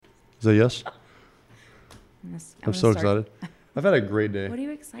Is that yes? I'm so start. excited. I've had a great day. What are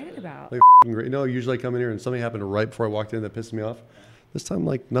you excited about? Like great. You know, usually I come in here and something happened right before I walked in that pissed me off. This time,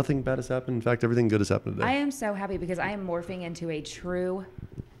 like, nothing bad has happened. In fact, everything good has happened today. I am so happy because I am morphing into a true.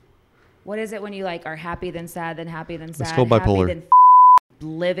 What is it when you like are happy then sad then happy then sad? It's called bipolar. Happy, then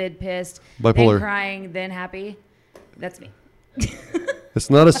livid, pissed, Bipolar. then crying, then happy. That's me.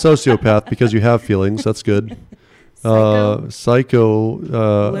 It's not a sociopath because you have feelings. That's good. Psycho.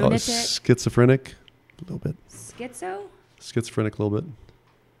 Lunatic. Schizophrenic. A little bit. Schizophrenic A little bit.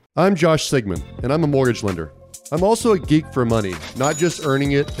 I'm Josh Sigmund, and I'm a mortgage lender. I'm also a geek for money, not just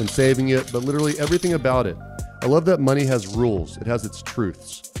earning it and saving it, but literally everything about it. I love that money has rules. It has its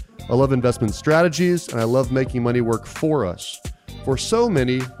truths. I love investment strategies, and I love making money work for us. For so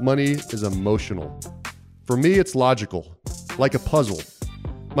many, money is emotional. For me, it's logical, like a puzzle.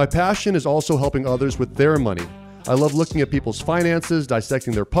 My passion is also helping others with their money. I love looking at people's finances,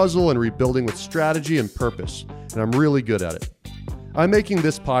 dissecting their puzzle, and rebuilding with strategy and purpose, and I'm really good at it. I'm making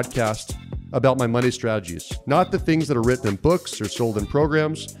this podcast about my money strategies, not the things that are written in books or sold in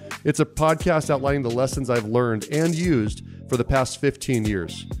programs. It's a podcast outlining the lessons I've learned and used for the past 15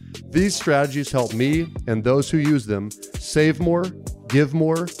 years. These strategies help me and those who use them save more, give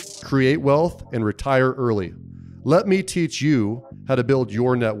more, create wealth, and retire early. Let me teach you how to build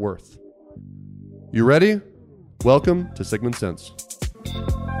your net worth. You ready? Welcome to Sigmund Sense.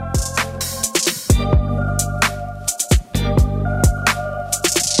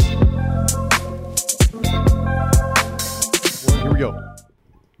 Here we go.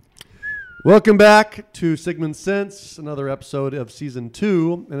 Welcome back to Sigmund Sense, another episode of season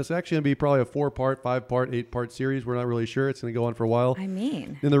 2, and it's actually going to be probably a 4-part, 5-part, 8-part series. We're not really sure. It's going to go on for a while.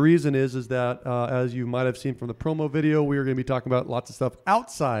 And the reason is that as you might have seen from the promo video, we are going to be talking about lots of stuff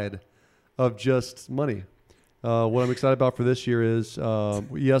outside of just money. What I'm excited about for this year is,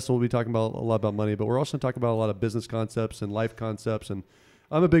 yes, we'll be talking about a lot about money, but we're also going to talk about a lot of business concepts and life concepts. And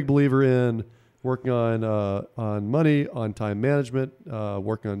I'm a big believer in working on money, on time management,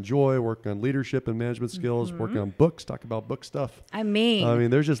 working on joy, working on leadership and management skills, working on books, talk about book stuff. I mean,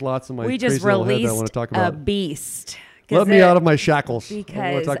 there's just lots of my crazy little head that I want to talk about. A beast. Let me out of my shackles. Because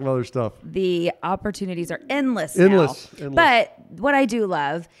I want to talk about other stuff. The opportunities are endless now. But what I do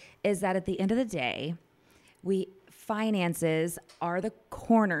love is that at the end of the day, finances are the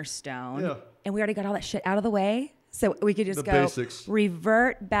cornerstone, and we already got all that shit out of the way. So we could just basics.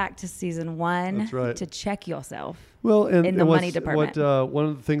 Revert back to season 1 That's right. to check yourself. Well, in the money department. One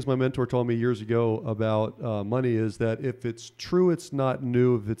of the things my mentor told me years ago about money is that if it's true, it's not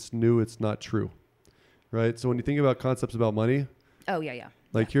new. If it's new, it's not true. Right? So when you think about concepts about money,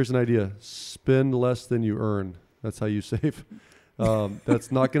 here's an idea. Spend less than you earn. That's how you save.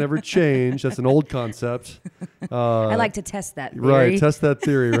 That's not going to ever change. That's an old concept. I like to test that theory. Right, test that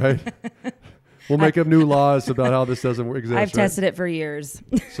theory, right? We'll make up new laws about how this doesn't exist. I've tested it for years.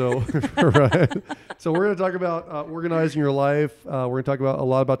 So, right. So we're going to talk about organizing your life. We're going to talk about a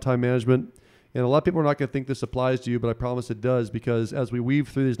lot about time management. And a lot of people are not going to think this applies to you, but I promise it does, because as we weave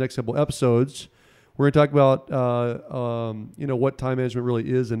through these next couple episodes, we're going to talk about what time management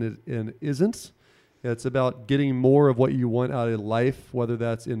really is and isn't. It's about getting more of what you want out of life, whether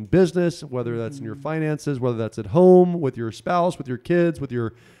that's in business, whether that's in your finances, whether that's at home, with your spouse, with your kids, with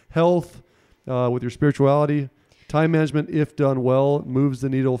your health, with your spirituality. Time management, if done well, moves the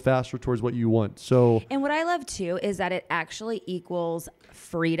needle faster towards what you want. So, and what I love too is that it actually equals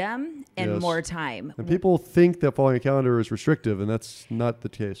freedom and more time. And people think that following a calendar is restrictive, and that's not the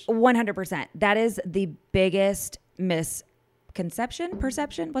case. 100%. That is the biggest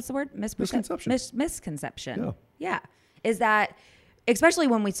perception. What's the word? Misconception. Yeah. Is that, especially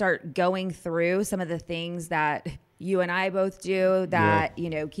when we start going through some of the things that you and I both do that,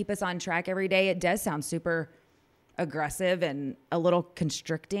 keep us on track every day. It does sound super aggressive and a little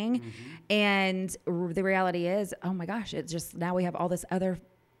constricting. And the reality is, oh my gosh, it's just, now we have all this other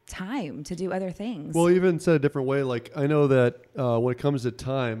time to do other things. Well, even said a different way, like I know that when it comes to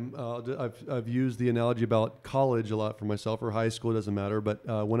time, I've used the analogy about college a lot for myself, or high school, it doesn't matter. But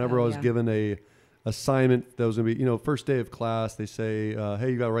whenever I was given a assignment that was going to be, first day of class, they say,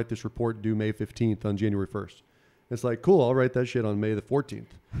 hey, you got to write this report due May 15th on January 1st. It's like, cool, I'll write that shit on May the 14th.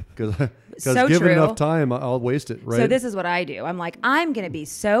 Because given enough time, I'll waste it, right? So this is what I do. I'm like, I'm going to be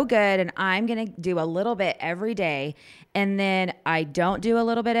so good, and I'm going to do a little bit every day. And then I don't do a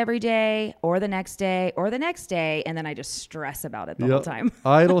little bit every day, or the next day, or the next day. And then I just stress about it the whole time.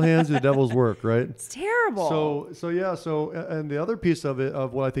 Idle hands do the devil's work, right? It's terrible. So, and the other piece of it,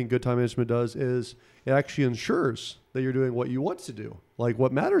 of what I think good time management does, is it actually ensures that you're doing what you want to do, like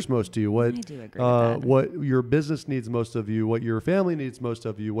what matters most to you, what I do agree with that. what your business needs most of you, what your family needs most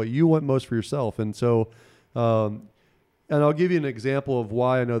of you, what you want most for yourself. And so, and I'll give you an example of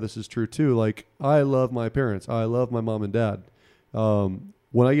why I know this is true too. Like, I love my parents. I love my mom and dad.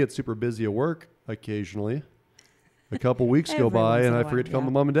 When I get super busy at work, occasionally, a couple weeks go by and I forget to call my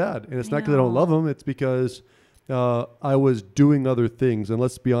mom and dad. And it's not because I don't love them. It's because I was doing other things. And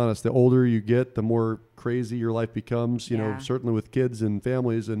let's be honest, the older you get, the more crazy your life becomes, you know, certainly with kids and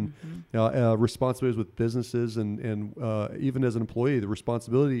families and responsibilities with businesses and even as an employee, the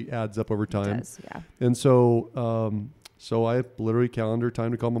responsibility adds up over time. It does, yeah. And so, so I literally calendar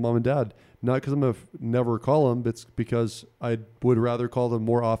time to call my mom and dad. Not because I'm going to never call them, but it's because I would rather call them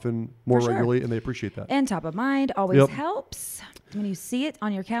more often, more regularly, and they appreciate that. And top of mind always helps when you see it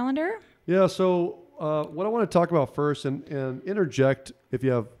on your calendar. Yeah, so what I want to talk about first, and interject if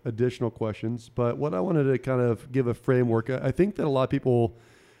you have additional questions, but what I wanted to kind of give a framework. I think that a lot of people,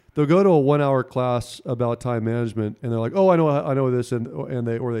 they'll go to a 1-hour class about time management, and they're like, "Oh, I know this," and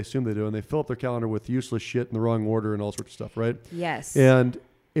they assume they do, and they fill up their calendar with useless shit in the wrong order and all sorts of stuff, right? Yes.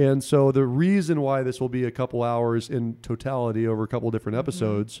 And so the reason why this will be a couple hours in totality over a couple different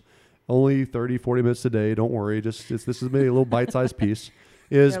episodes, only 30, 40 minutes a day, don't worry, this is maybe a little bite-sized piece,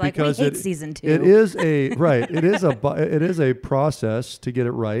 is because season 2. It is it is a process to get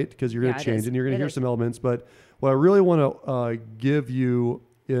it right, because you're going to change and you're going to hear some elements. But what I really want to give you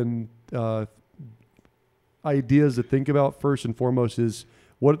in ideas to think about first and foremost is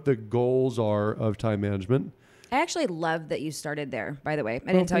what the goals are of time management. I actually love that you started there, by the way.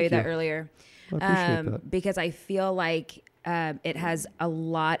 I didn't tell you that earlier. I appreciate that. Because I feel like it has a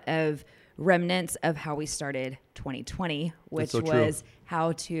lot of remnants of how we started 2020, which was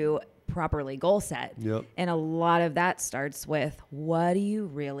how to properly goal set. Yep. And a lot of that starts with, what do you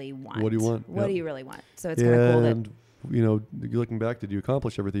really want? What do you want? What do you really want? So it's kind of cool that... You know, looking back, did you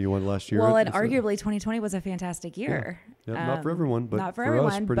accomplish everything you wanted last year? Well, and arguably 2020 was a fantastic year. Yeah, not for everyone, but not for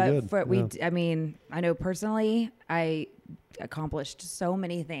everyone, us, pretty good. But I mean, I know personally, I accomplished so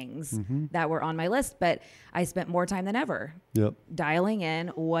many things that were on my list, but I spent more time than ever dialing in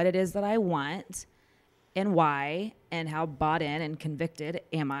what it is that I want and why, and how bought in and convicted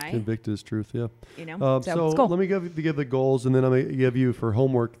am I. Convicted is truth, yeah. You know, so it's cool. Let me give the goals, and then I'm going to give you for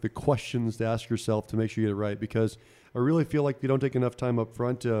homework the questions to ask yourself to make sure you get it right, because I really feel like if you don't take enough time up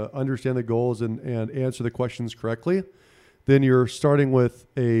front to understand the goals and answer the questions correctly, then you're starting with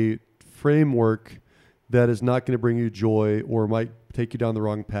a framework that is not going to bring you joy or might take you down the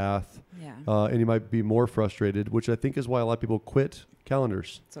wrong path. Yeah. And you might be more frustrated, which I think is why a lot of people quit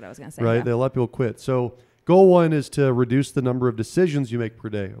calendars. That's what I was going to say. Right? Yeah. A lot of people quit. So goal 1 is to reduce the number of decisions you make per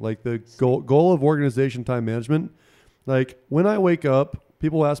day. Like the goal of organization time management. Like when I wake up,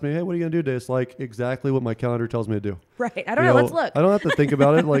 people ask me, "Hey, what are you going to do today?" It's like exactly what my calendar tells me to do. Right. I don't know. Let's look. I don't have to think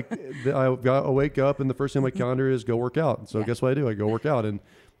about it. Like I wake up and the first thing on my calendar is go work out. So guess what I do? I go work out. And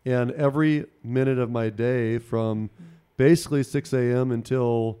every minute of my day from basically 6 a.m.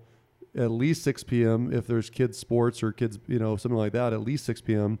 until at least 6 p.m. if there's kids sports or kids, something like that, at least 6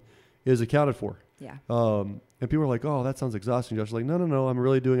 p.m. is accounted for. Yeah. And people are like, "Oh, that sounds exhausting, Josh." Like, no. I'm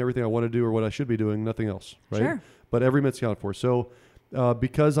really doing everything I want to do or what I should be doing, nothing else. Right. Sure. But every minute's accounted for. So,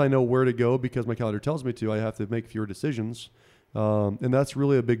 because I know where to go, because my calendar tells me to, I have to make fewer decisions. And that's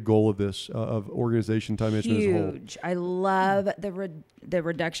really a big goal of this, of organization time management as a whole. Huge. I love the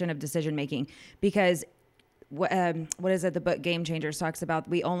reduction of decision making, because what is it? The book Game Changers talks about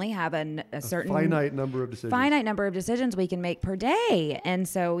we only have a certain finite number of decisions we can make per day. And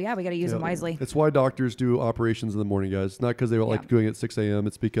so, we got to use them wisely. It's why doctors do operations in the morning, guys. Not because they like doing it at 6 a.m.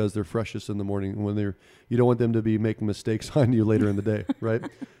 It's because they're freshest in the morning when you don't want them to be making mistakes on you later in the day, right?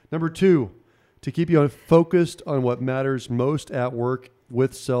 Number 2, to keep you focused on what matters most at work,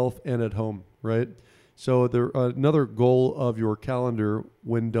 with self, and at home, right? So another goal of your calendar,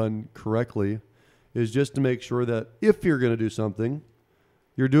 when done correctly, is just to make sure that if you're going to do something,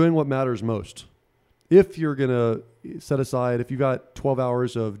 you're doing what matters most. If you're going to set aside, if you've got 12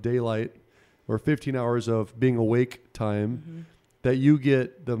 hours of daylight or 15 hours of being awake time, that you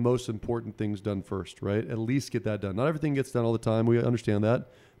get the most important things done first, right? At least get that done. Not everything gets done all the time. We understand that,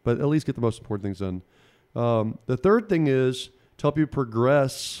 but at least get the most important things done. The third thing is to help you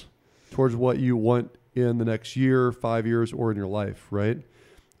progress towards what you want in the next year, 5 years, or in your life, right?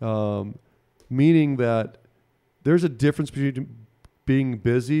 Meaning that there's a difference between being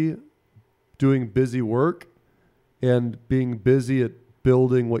busy, doing busy work, and being busy at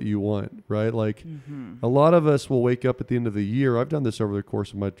building what you want, right? Like a lot of us will wake up at the end of the year. I've done this over the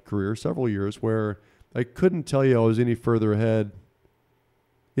course of my career, several years, where I couldn't tell you I was any further ahead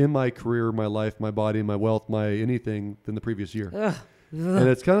in my career, my life, my body, my wealth, my anything than the previous year. Ugh. And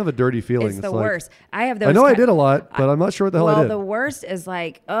it's kind of a dirty feeling. It's the worst. I have those. I know I did a lot, but I'm not sure what the hell I did. Well, the worst is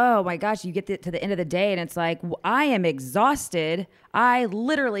like, oh my gosh, you get to the end of the day and it's like, I am exhausted. I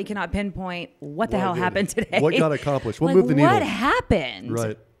literally cannot pinpoint what the hell happened today. What got accomplished? What moved the needle? What happened?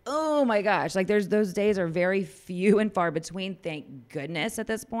 Right. Oh my gosh. Like those days are very few and far between. Thank goodness at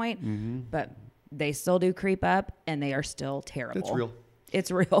this point. Mm-hmm. But they still do creep up and they are still terrible. It's real.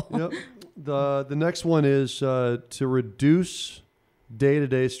 It's real. Yep. The next one is to reduce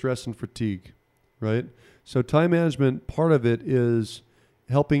day-to-day stress and fatigue, right? So time management, part of it is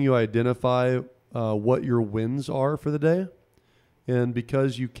helping you identify what your wins are for the day. And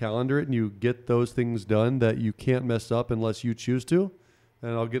because you calendar it and you get those things done that you can't mess up unless you choose to,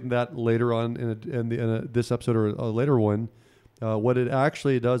 and I'll get into that later on in this episode or a later one, what it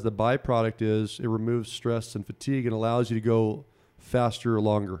actually does, the byproduct is it removes stress and fatigue and allows you to go faster or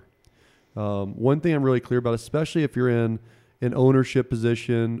longer. One thing I'm really clear about, especially if you're in an ownership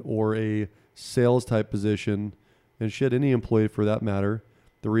position or a sales type position, and any employee for that matter,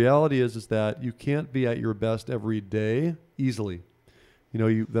 the reality is that you can't be at your best every day easily.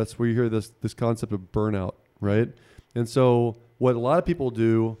 That's where you hear this concept of burnout, right? And so what a lot of people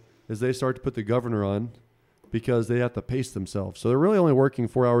do is they start to put the governor on because they have to pace themselves. So they're really only working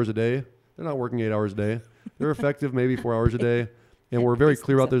 4 hours a day. They're not working 8 hours a day. They're effective maybe 4 hours a day. And we're very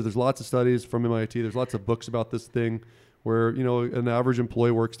clear about this. There's lots of studies from MIT. There's lots of books about this thing where, an average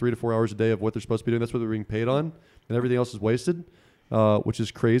employee works 3 to 4 hours a day of what they're supposed to be doing. That's what they're being paid on. And everything else is wasted, which is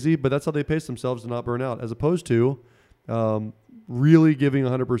crazy. But that's how they pace themselves to not burn out, as opposed to really giving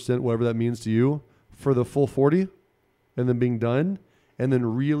 100%, whatever that means to you, for the full 40 and then being done. And then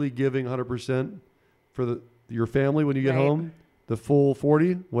really giving 100% for your family when you get home. The full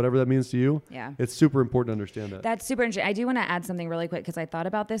 40, whatever that means to you. Yeah. It's super important to understand that. That's super interesting. I do want to add something really quick because I thought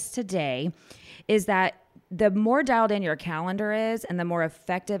about this today, is that the more dialed in your calendar is and the more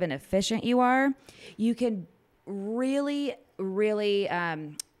effective and efficient you are, you can really, really,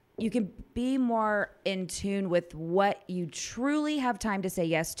 you can be more in tune with what you truly have time to say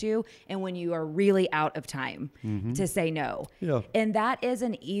yes to and when you are really out of time to say no. Yeah. And that is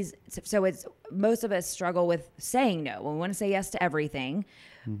an easy, so it's, most of us struggle with saying no. We want to say yes to everything.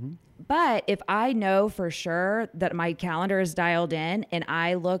 Mm-hmm. But if I know for sure that my calendar is dialed in and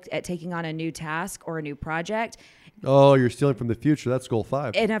I looked at taking on a new task or a new project. Oh, you're stealing from the future. That's goal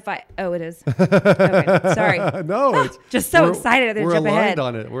 5. And if it is. Okay, sorry. No, it's just so excited to jump ahead.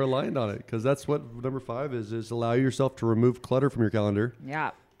 We're aligned on it because that's what number 5 is allow yourself to remove clutter from your calendar.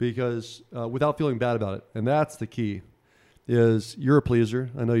 Yeah. Because without feeling bad about it. And that's the key is you're a pleaser.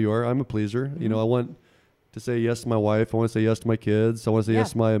 I know you are. I'm a pleaser. Mm-hmm. I want to say yes to my wife. I want to say yes to my kids. I want to say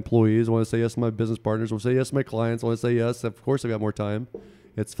yes to my employees. I want to say yes to my business partners. I want to say yes to my clients. I want to say yes. Of course, I've got more time.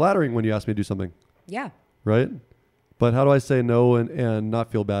 It's flattering when you ask me to do something. Yeah. Right? But how do I say no and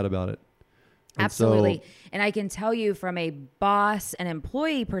not feel bad about it? Absolutely. And I can tell you from a boss and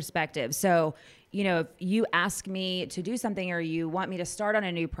employee perspective. So, if you ask me to do something or you want me to start on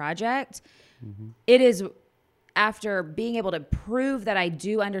a new project, it is after being able to prove that I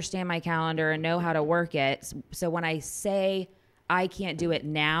do understand my calendar and know how to work it. So when I say I can't do it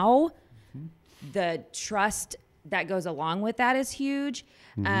now, the trust that goes along with that is huge.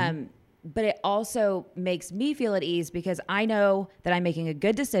 But it also makes me feel at ease because I know that I'm making a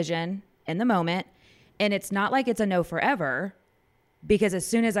good decision in the moment. And it's not like it's a no forever, because as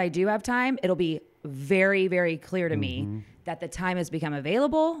soon as I do have time, it'll be very, very clear to me that the time has become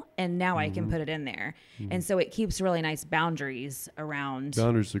available and now I can put it in there. And so it keeps really nice boundaries around.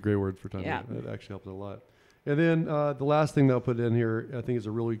 Boundaries is a great word for time. Yeah. It actually helps a lot. And then the last thing that I'll put in here, I think is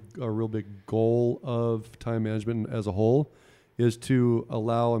a real big goal of time management as a whole, is to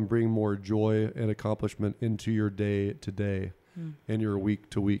allow and bring more joy and accomplishment into your day to day and your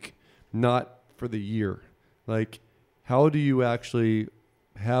week to week, not for the year. Like, how do you actually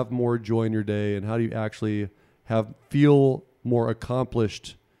have more joy in your day, and how do you actually feel more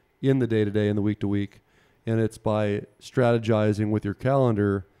accomplished in the day to day and the week to week? And it's by strategizing with your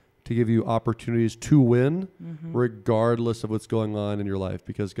calendar to give you opportunities to win regardless of what's going on in your life,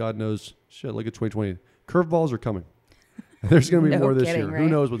 because God knows, look at 2020. Curveballs are coming. There's going to be more this year. Right? Who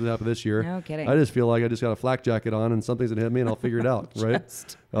knows what's going to happen this year? No kidding. I just feel like I just got a flak jacket on and something's going to hit me and I'll figure it out, right?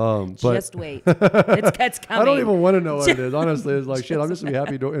 Just wait. It's coming. I don't even want to know what it is. Honestly, it's like, I'm just going to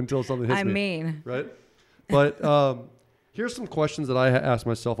be happy until something hits me. Right? But here's some questions that I ask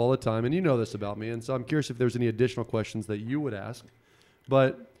myself all the time, and you know this about me, and so I'm curious if there's any additional questions that you would ask.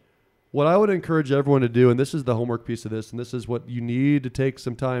 But what I would encourage everyone to do, and this is the homework piece of this, and this is what you need to take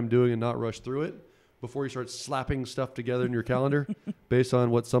some time doing and not rush through it, before you start slapping stuff together in your calendar based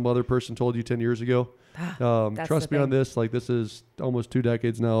on what some other person told you 10 years ago. Trust me on this. Like, this is almost 2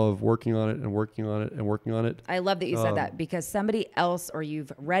 decades now of working on it and working on it and working on it. I love that you said that, because somebody else, or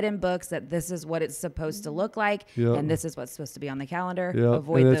you've read in books that this is what it's supposed to look like, and this is what's supposed to be on the calendar.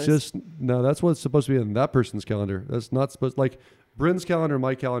 Avoid and those. It's just, no, that's what's supposed to be in that person's calendar. That's not supposed, like Bryn's calendar and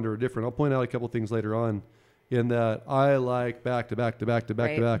my calendar are different. I'll point out a couple things later on, in that I like back to back to back to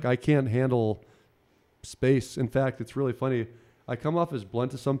back to back. I can't handle space. In fact, it's really funny. I come off as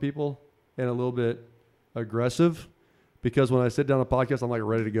blunt to some people and a little bit aggressive, because when I sit down on a podcast, I'm like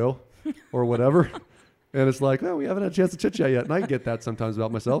ready to go or whatever. And it's like, oh, we haven't had a chance to chit chat yet. And I get that sometimes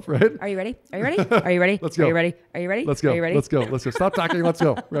about myself, right? Are you ready? Are you ready? Are you ready? Let's go. Are you ready? Are you ready? Let's go. Are you ready? Let's go. Let's go. Stop talking. Let's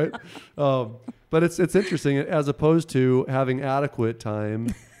go. Right. But it's interesting, as opposed to having adequate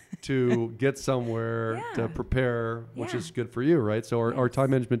time to get somewhere, to prepare, which is good for you, right? So our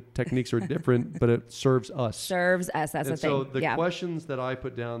time management techniques are different, but it serves us. Serves us. That's the thing. So the questions that I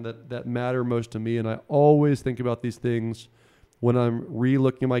put down that matter most to me, and I always think about these things when I'm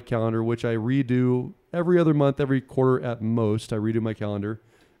re-looking at my calendar, which I redo every other month, every quarter at most. I redo my calendar.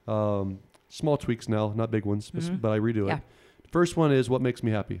 Small tweaks now, not big ones, but I redo it. First one is what makes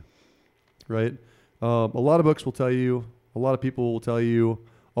me happy, right? A lot of books will tell you, a lot of people will tell you,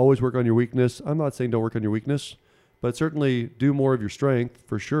 always work on your weakness. I'm not saying don't work on your weakness, but certainly do more of your strength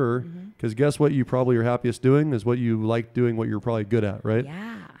for sure. Because guess what you probably are happiest doing is what you like doing, what you're probably good at, right?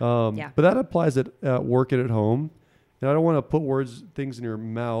 But that applies at work and at home. And I don't want to put things in your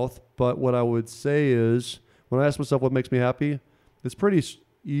mouth, but what I would say is, when I ask myself what makes me happy, it's pretty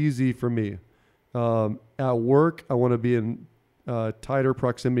easy for me. At work, I want to be in tighter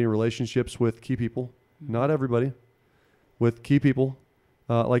proximity relationships with key people. Not everybody, with key people.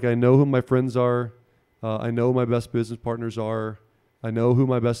 Like, I know who my friends are. I know who my best business partners are. I know who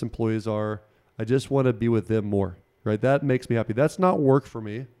my best employees are. I just want to be with them more, right? That makes me happy. That's not work for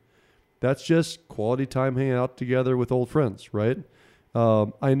me. That's just quality time hanging out together with old friends, right?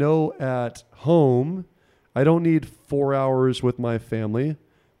 I know at home, I don't need 4 hours with my family,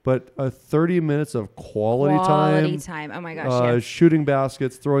 but 30 minutes of quality time. Oh my gosh. Shooting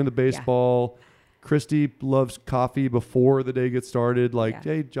baskets, throwing the baseball. Christy loves coffee before the day gets started. Like,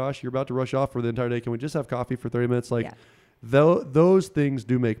 hey, Josh, you're about to rush off for the entire day. Can we just have coffee for 30 minutes? Like, those things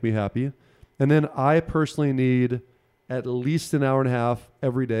do make me happy. And then I personally need at least an hour and a half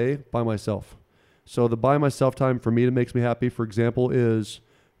every day by myself. So the by myself time for me that makes me happy, for example, is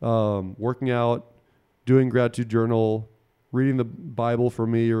working out, doing gratitude journal, reading the Bible for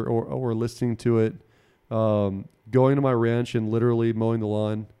me, or listening to it, going to my ranch and literally mowing the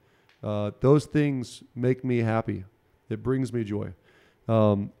lawn. Those things make me happy. It brings me joy.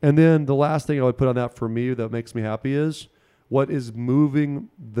 And then the last thing I would put on that for me that makes me happy is what is moving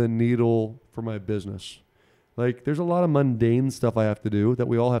the needle for my business. Like, there's a lot of mundane stuff I have to do that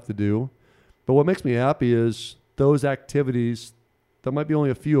we all have to do. But what makes me happy is those activities that might be only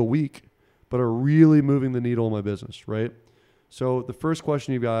a few a week, but are really moving the needle in my business, right? So the first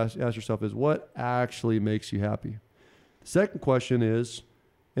question you've got to ask yourself is, what actually makes you happy? The second question is,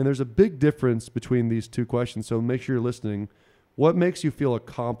 and there's a big difference between these two questions, so make sure you're listening. What makes you feel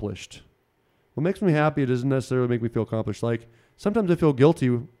accomplished? What makes me happy doesn't necessarily make me feel accomplished. Like, sometimes I feel guilty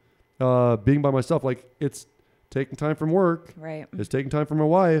being by myself. Like, it's taking time from work. Right. It's taking time from my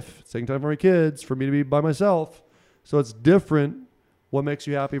wife. It's taking time from my kids for me to be by myself. So it's different. What makes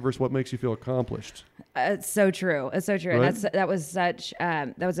you happy versus what makes you feel accomplished? It's so true. It's so true. Right? And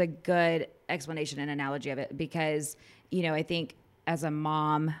that was a good explanation and analogy of it, because, I think as a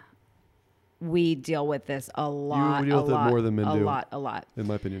mom, we deal with this a lot. You deal with it more than men do. A lot. In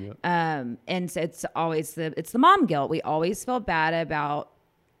my opinion, yeah. And so it's always the mom guilt. We always feel bad about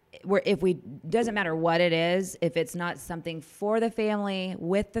doesn't matter what it is, if it's not something for the family,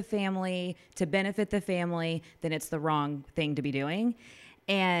 with the family, to benefit the family, then it's the wrong thing to be doing.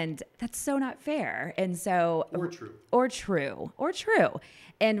 And that's so not fair. And so, or true.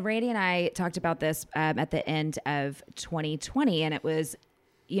 And Randy and I talked about this at the end of 2020. And it was,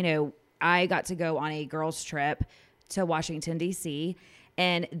 I got to go on a girls' trip to Washington, D.C.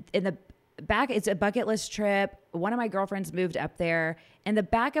 And in the back, it's a bucket list trip. One of my girlfriends moved up there. In the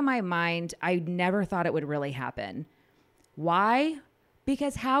back of my mind, I never thought it would really happen. Why?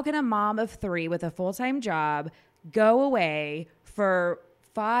 Because how can a mom of 3 with a full-time job go away for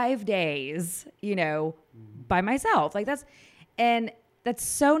 5 days, by myself? Like, that's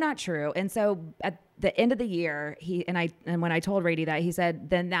so not true. And so at the end of the year, when I told Rady that, he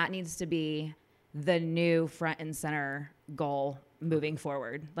said, then that needs to be the new front and center goal moving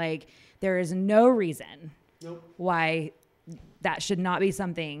forward. Like, there is no reason why that should not be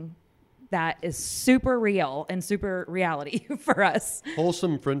something that is super real and super reality for us.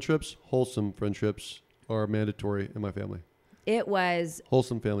 Wholesome friendships are mandatory in my family. It was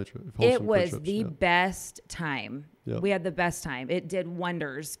wholesome family trip. It was the best time. Yep. We had the best time. It did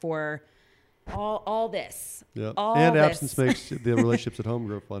wonders for all this. Yeah. And absence makes the relationships at home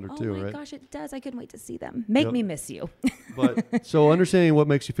grow fonder too, right? Oh my gosh, it does. I couldn't wait to see them. Make me miss you. But so understanding what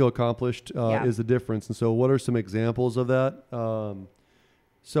makes you feel accomplished is the difference. And so what are some examples of that?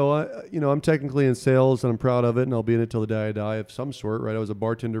 So I'm technically in sales and I'm proud of it, and I'll be in it till the day I die of some sort, right? I was a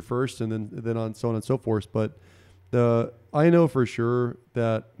bartender first and then on so on and so forth. But I know for sure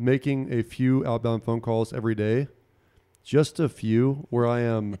that making a few outbound phone calls every day, just a few where I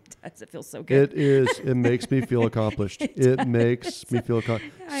am. It feels so good. It makes me feel accomplished. It makes me feel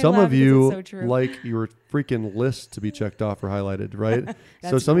accomplished. Some of you like your freaking list to be checked off or highlighted, right?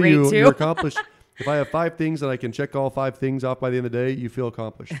 So some of you, you're accomplished. If I have 5 things and I can check all 5 things off by the end of the day, you feel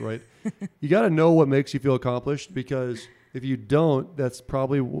accomplished, right? You got to know what makes you feel accomplished, because if you don't, that's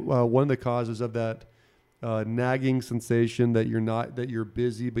probably one of the causes of that nagging sensation that you're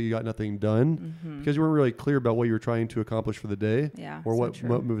busy but you got nothing done, because you weren't really clear about what you were trying to accomplish for the day, or what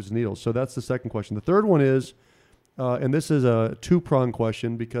moves the needle. So that's the second question. The third one is, and this is a 2-pronged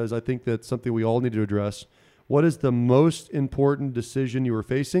question, because I think that's something we all need to address. What is the most important decision you are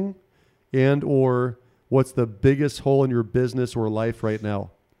facing, and or what's the biggest hole in your business or life right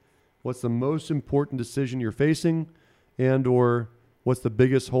now? What's the most important decision you're facing, and or what's the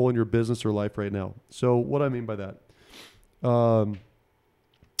biggest hole in your business or life right now? So what I mean by that, a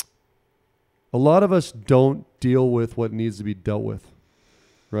lot of us don't deal with what needs to be dealt with,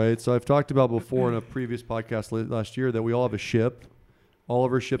 right? So I've talked about before in a previous podcast last year that we all have a ship. All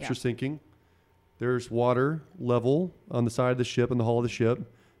of our ships are sinking. There's water level on the side of the ship, in the hull of the ship.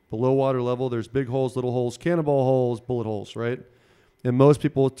 Below water level, there's big holes, little holes, cannonball holes, bullet holes, right? And most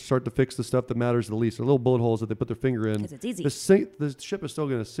people start to fix the stuff that matters the least. The little bullet holes that they put their finger in. Because it's easy. The ship is still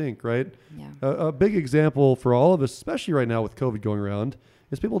going to sink, right? Yeah. A big example for all of us, especially right now with COVID going around,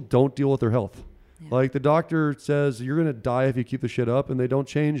 is people don't deal with their health. Yeah. Like the doctor says, you're going to die if you keep the shit up, and they don't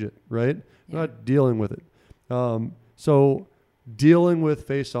change it, right? Yeah. They're not dealing with it. So dealing with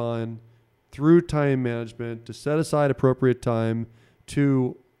face on through time management, to set aside appropriate time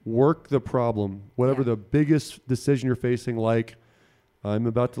to work the problem, whatever the biggest decision you're facing, like I'm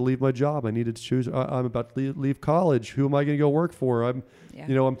about to leave my job. I need to choose. I'm about to leave college. Who am I going to go work for? I'm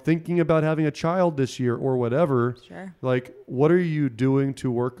thinking about having a child this year or whatever. Sure. Like, what are you doing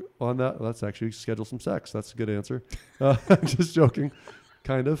to work on that? Let's actually schedule some sex. That's a good answer. I'm just joking.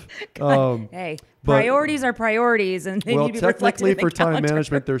 Kind of. Hey, priorities are priorities, and they need to be reflected in the technically for calendar. time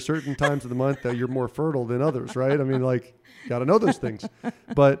management, there's certain times of the month that you're more fertile than others, right? I mean, like, got to know those things.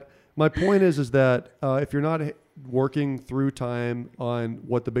 But my point is that if you're not working through time on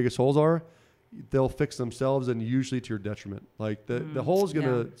what the biggest holes are, they'll fix themselves, and usually to your detriment. Like the hole is going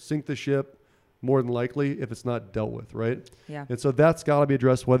to sink the ship more than likely if it's not dealt with, right? Yeah. And so that's got to be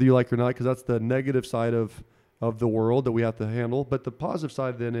addressed whether you like it or not, because that's the negative side of the world that we have to handle. But the positive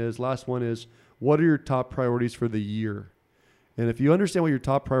side then is, last one is, what are your top priorities for the year? And if you understand what your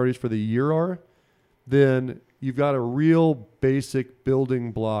top priorities for the year are, then you've got a real basic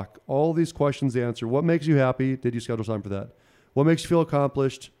building block. All these questions to answer. What makes you happy? Did you schedule time for that? What makes you feel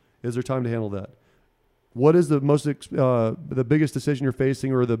accomplished? Is there time to handle that? What is the the biggest decision you're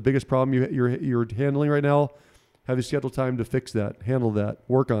facing, or the biggest problem you're handling right now? Have you scheduled time to fix that, handle that,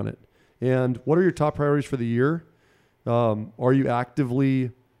 work on it? And what are your top priorities for the year? Are you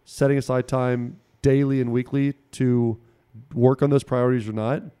actively setting aside time daily and weekly to work on those priorities or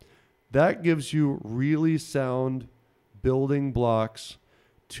not? That gives you really sound building blocks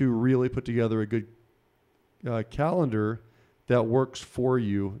to really put together a good calendar that works for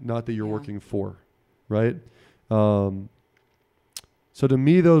you, not that you're working for, right? So to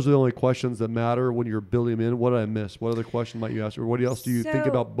me, those are the only questions that matter when you're building them in. What did I miss? What other question might you ask? Or what else do you think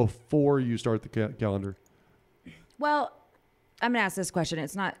about before you start the calendar? Well, I'm going to ask this question.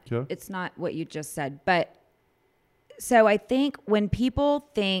 It's not what you just said, but so I think when people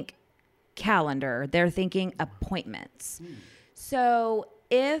think calendar, they're thinking appointments. So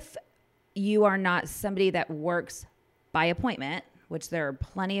if you are not somebody that works by appointment, which there are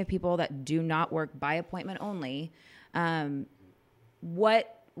plenty of people that do not work by appointment only, what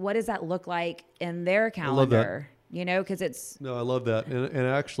does that look like in their calendar? I love that. You know, because it's... No, I love that. And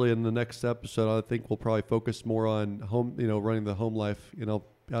actually in the next episode, I think we'll probably focus more on home, running the home life. I'll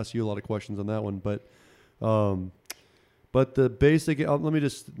ask you a lot of questions on that one. But the basic, let me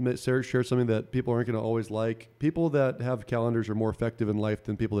just share something that people aren't going to always like. People that have calendars are more effective in life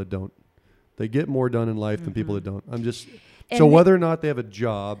than people that don't. They get more done in life than people that don't. So whether or not they have a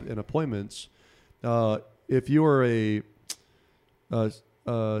job and appointments, if you are a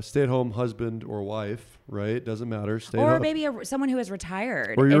stay-at-home husband or wife, right? Doesn't matter. Or maybe someone who is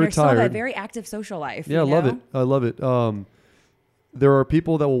retired. Or you're still retired. have a very active social life. Yeah, I love it. There are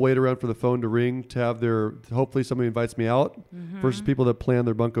people that will wait around for the phone to ring to have hopefully somebody invites me out versus people that plan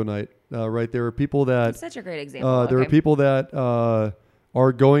their bunko night, right? There are people that... That's such a great example. There are people that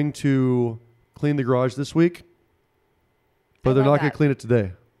are going to clean the garage this week, but they're not going to clean it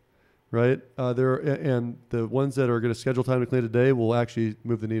today, right? And the ones that are going to schedule time to clean it today will actually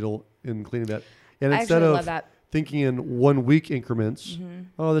move the needle in cleaning that. And instead of thinking in 1 week increments,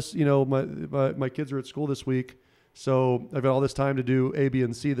 my kids are at school this week, so I've got all this time to do A, B,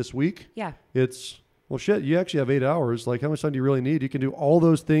 and C this week. Yeah. It's, well, shit, you actually have 8 hours. Like, how much time do you really need? You can do all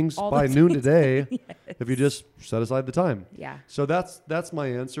those things by noon today if you just set aside the time. Yeah. So that's my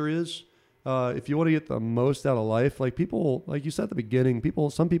answer is, if you want to get the most out of life, like people, like you said at the beginning,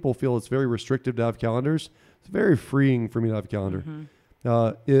 some people feel it's very restrictive to have calendars. It's very freeing for me to have a calendar.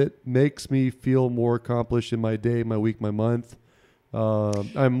 It makes me feel more accomplished in my day, my week, my month.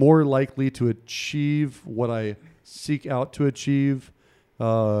 I'm more likely to achieve what I seek out to achieve.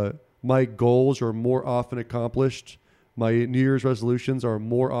 My goals are more often accomplished. My New Year's resolutions are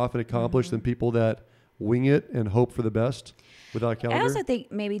more often accomplished than people that wing it and hope for the best without a calendar. I also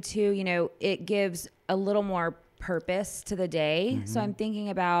think maybe too, it gives a little more purpose to the day. So I'm thinking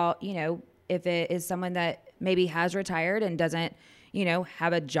about, if it is someone that maybe has retired and doesn't,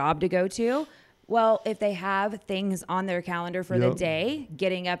 have a job to go to. Well, if they have things on their calendar for the day,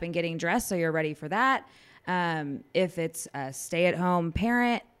 getting up and getting dressed so you're ready for that. If it's a stay-at-home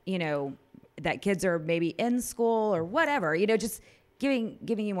parent, that kids are maybe in school or whatever, just giving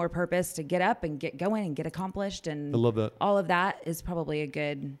you more purpose to get up and get going and get accomplished. And I love that. All of that is probably a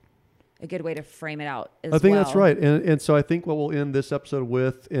good way to frame it out as well. I think that's right. And so I think what we'll end this episode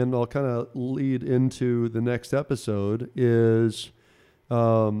with, and I'll kind of lead into the next episode, is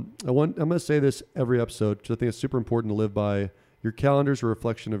I'm going to say this every episode because I think it's super important to live by. Your calendar is a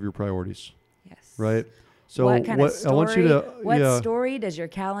reflection of your priorities. Yes. Right? So what kind of story, I want you to, what story does your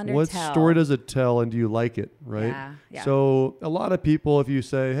calendar tell? What story does it tell, and do you like it, right? Yeah. So a lot of people, if you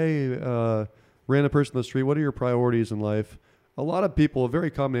say, hey, random person on the street, what are your priorities in life? A lot of people, a very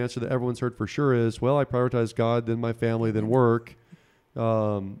common answer that everyone's heard for sure is, well, I prioritize God, then my family, then work.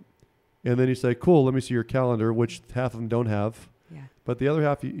 And then you say, cool, let me see your calendar, which half of them don't have. Yeah. But the other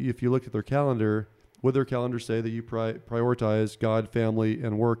half, if you look at their calendar, would their calendar say that you prioritize God, family,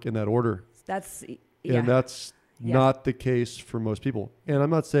 and work in that order? And that's not the case for most people. And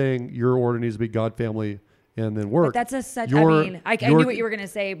I'm not saying your order needs to be God, family, and then work. But that's I knew what you were going to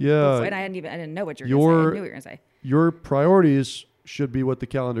say before, and I didn't know what you were going to say. I knew what you were going to say. Your priorities should be what the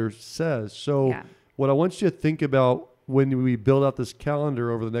calendar says. So what I want you to think about when we build out this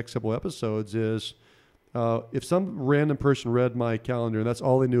calendar over the next couple episodes is, if some random person read my calendar and that's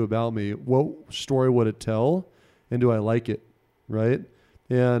all they knew about me, what story would it tell? And do I like it? Right?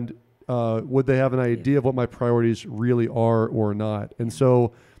 And would they have an idea of what my priorities really are or not? And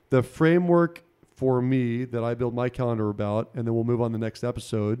so the framework for me that I build my calendar about, and then we'll move on to the next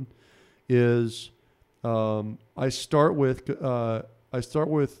episode, is I start with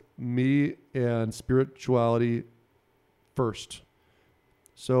me and spirituality first.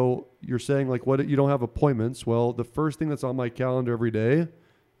 So you're saying like, what, you don't have appointments? Well, the first thing that's on my calendar every day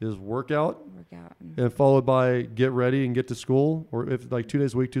is workout, and followed by get ready and get to school. Or if like 2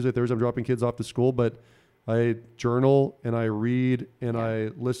 days a week, Tuesday, Thursday, I'm dropping kids off to school, but I journal and I read and I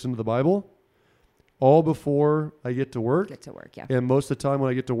listen to the Bible all before I get to work. And most of the time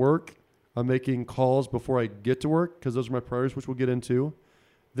when I get to work, I'm making calls before I get to work because those are my priorities, which we'll get into.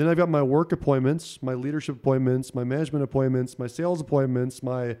 Then I've got my work appointments, my leadership appointments, my management appointments, my sales appointments,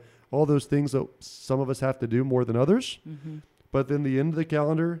 all those things that some of us have to do more than others. But then the end of the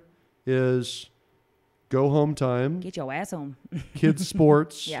calendar is go home time. Get your ass home. Kids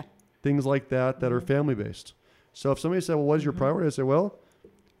sports, things like that are family-based. So if somebody said, well, what is your priority? I say, well,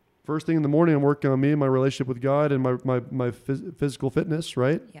 first thing in the morning, I'm working on me and my relationship with God and my physical fitness,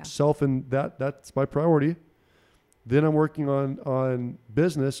 right? Yeah. Self, and that's my priority. Then I'm working on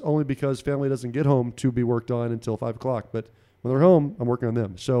business only because family doesn't get home to be worked on until 5 o'clock. But when they're home, I'm working on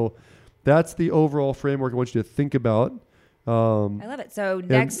them. So that's the overall framework I want you to think about. I love it. So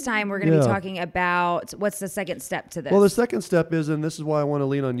next time we're going to be talking about what's the second step to this. Well, the second step is, and this is why I want to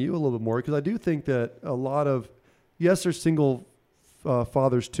lean on you a little bit more, because I do think that a lot of, yes, there's single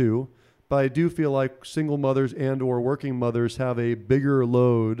fathers too, but I do feel like single mothers and or working mothers have a bigger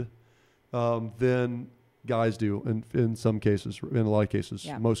load than guys do in some cases, in a lot of cases,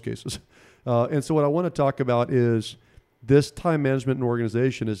 most cases. And so what I want to talk about is this time management and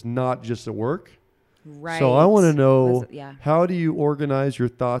organization is not just at work. Right. So I want to know, how do you organize your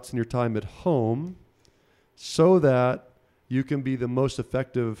thoughts and your time at home so that you can be the most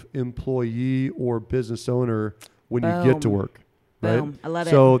effective employee or business owner when you get to work? Right? I love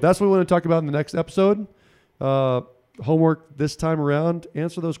it. So that's what we want to talk about in the next episode. Homework this time around,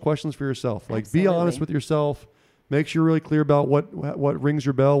 answer those questions for yourself. Like, be honest with yourself. Make sure you're really clear about what rings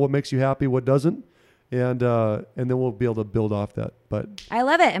your bell, what makes you happy, what doesn't. And then we'll be able to build off that. But I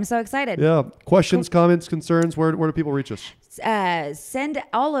love it. I'm so excited. Yeah. Questions, comments, concerns, where do people reach us? Send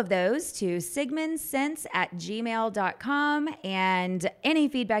all of those to sigmundsense@gmail.com, and any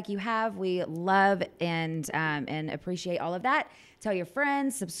feedback you have, we love and appreciate all of that. Tell your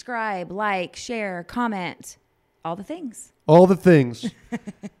friends, subscribe, like, share, comment, all the things. All the things.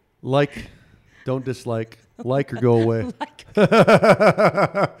 Like, don't dislike, like or go away.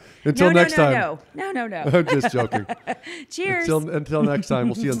 Until next time. No. I'm just joking. Cheers. Until next time,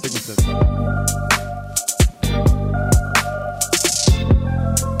 we'll see you on Sigmund Sense.